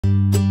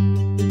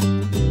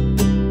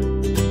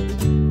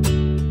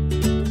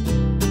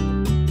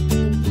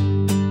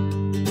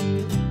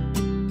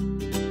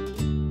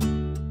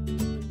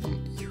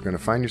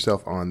to find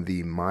yourself on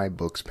the My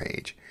Books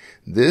page.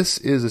 This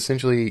is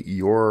essentially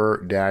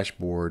your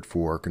dashboard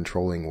for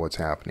controlling what's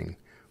happening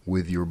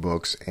with your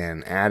books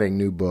and adding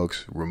new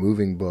books,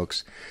 removing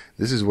books.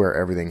 This is where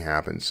everything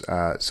happens.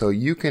 So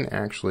you can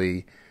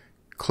actually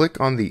click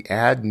on the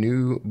Add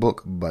New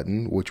Book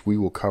button, which we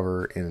will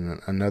cover in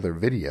another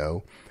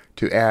video,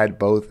 to add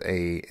both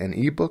an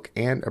ebook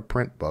and a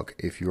print book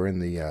if you're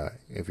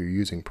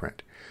using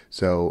print.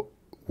 So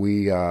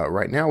we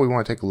right now we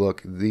want to take a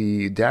look.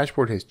 The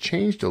dashboard has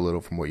changed a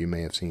little from what you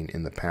may have seen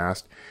in the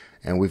past,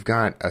 and we've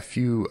got a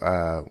few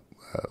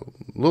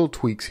little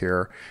tweaks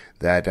here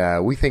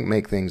that we think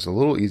make things a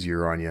little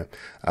easier on you.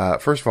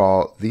 First of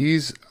all,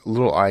 these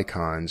little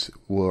icons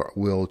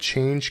will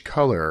change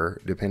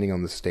color depending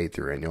on the state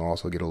they're in. You'll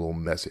also get a little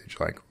message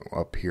like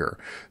up here.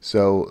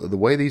 So the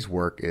way these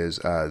work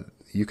is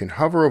you can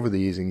hover over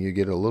these and you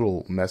get a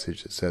little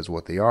message that says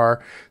what they are.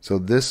 So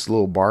this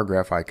little bar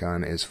graph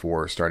icon is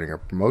for starting a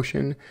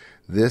promotion.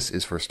 This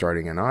is for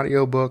starting an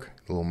audiobook,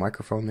 the little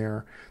microphone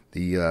there.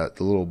 The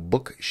little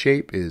book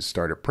shape is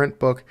start a print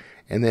book.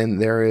 And then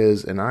there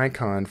is an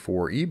icon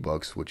for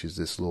ebooks, which is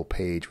this little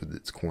page with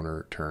its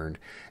corner turned.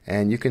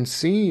 And you can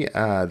see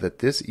that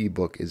this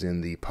ebook is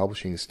in the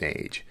publishing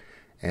stage.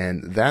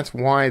 And that's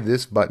why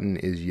this button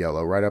is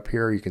yellow. Right up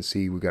here you can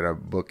see we've got a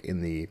book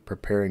in the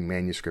preparing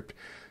manuscript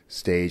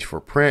stage for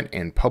print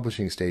and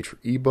publishing stage for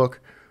ebook.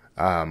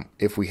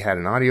 If we had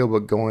an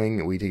audiobook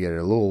going, we'd get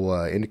a little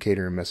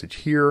indicator and message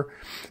here.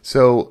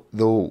 So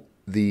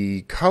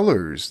the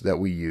colors that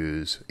we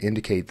use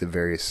indicate the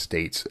various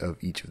states of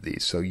each of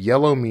these. So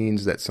yellow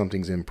means that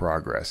something's in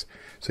progress.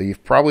 So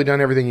you've probably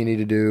done everything you need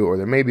to do, or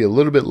there may be a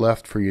little bit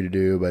left for you to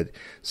do, but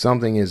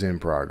something is in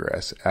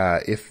progress.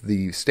 If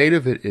the state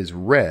of it is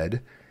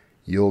red,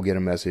 you'll get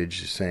a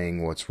message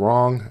saying what's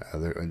wrong,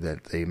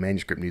 that the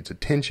manuscript needs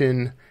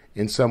attention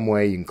in some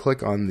way. You can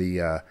click on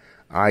the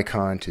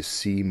icon to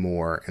see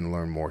more and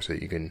learn more, so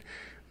you can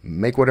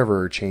make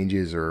whatever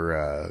changes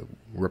or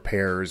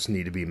repairs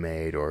need to be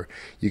made, or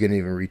you can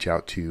even reach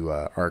out to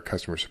our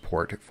customer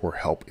support for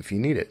help if you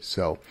need it.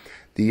 So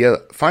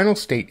the final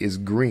state is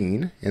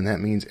green, and that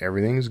means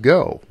everything's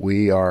go.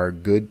 We are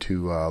good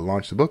to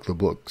launch the book. The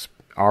book's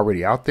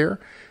already out there.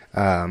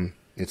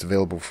 It's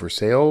available for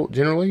sale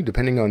generally,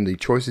 depending on the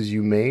choices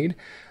you made,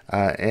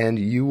 and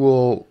you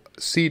will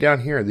see down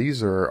here,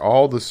 these are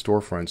all the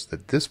storefronts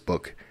that this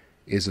book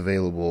is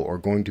available or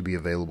going to be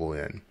available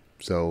in.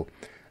 So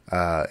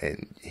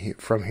and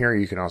from here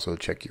you can also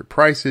check your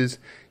prices.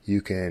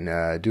 You can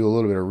do a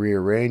little bit of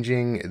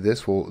rearranging.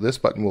 This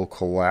button will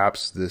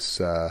collapse this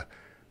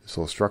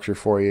little structure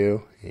for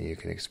you, and you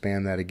can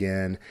expand that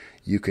again.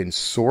 You can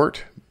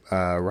sort.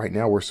 Right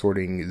now we're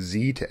sorting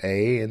Z to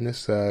A in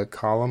this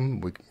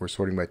column. We're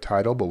sorting by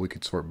title, but we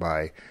could sort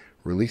by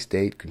release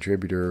date,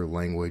 contributor,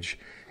 language,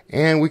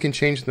 and we can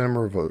change the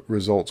number of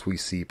results we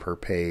see per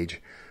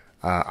page.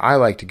 I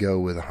like to go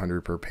with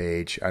 100 per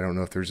page. I don't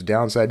know if there's a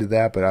downside to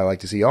that, but I like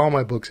to see all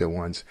my books at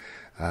once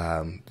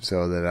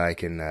so that I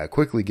can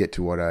quickly get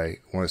to what I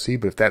want to see.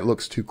 But if that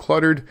looks too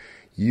cluttered,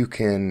 you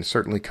can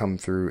certainly come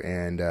through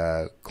and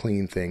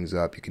clean things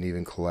up. You can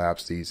even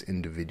collapse these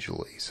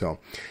individually. So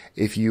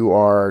if you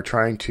are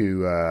trying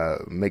to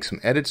make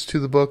some edits to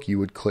the book, you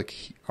would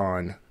click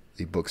on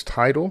the book's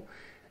title,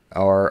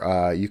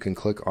 or you can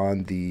click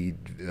on the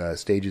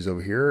stages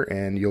over here,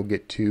 and you'll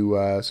get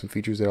to some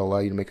features that will allow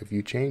you to make a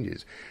few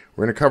changes.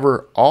 We're going to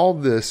cover all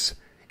this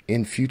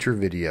in future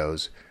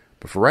videos,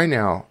 but for right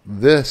now,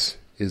 this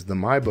is the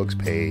My Books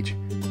page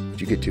that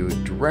you get to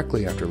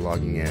directly after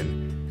logging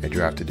in at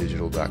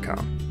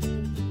draftedigital.com.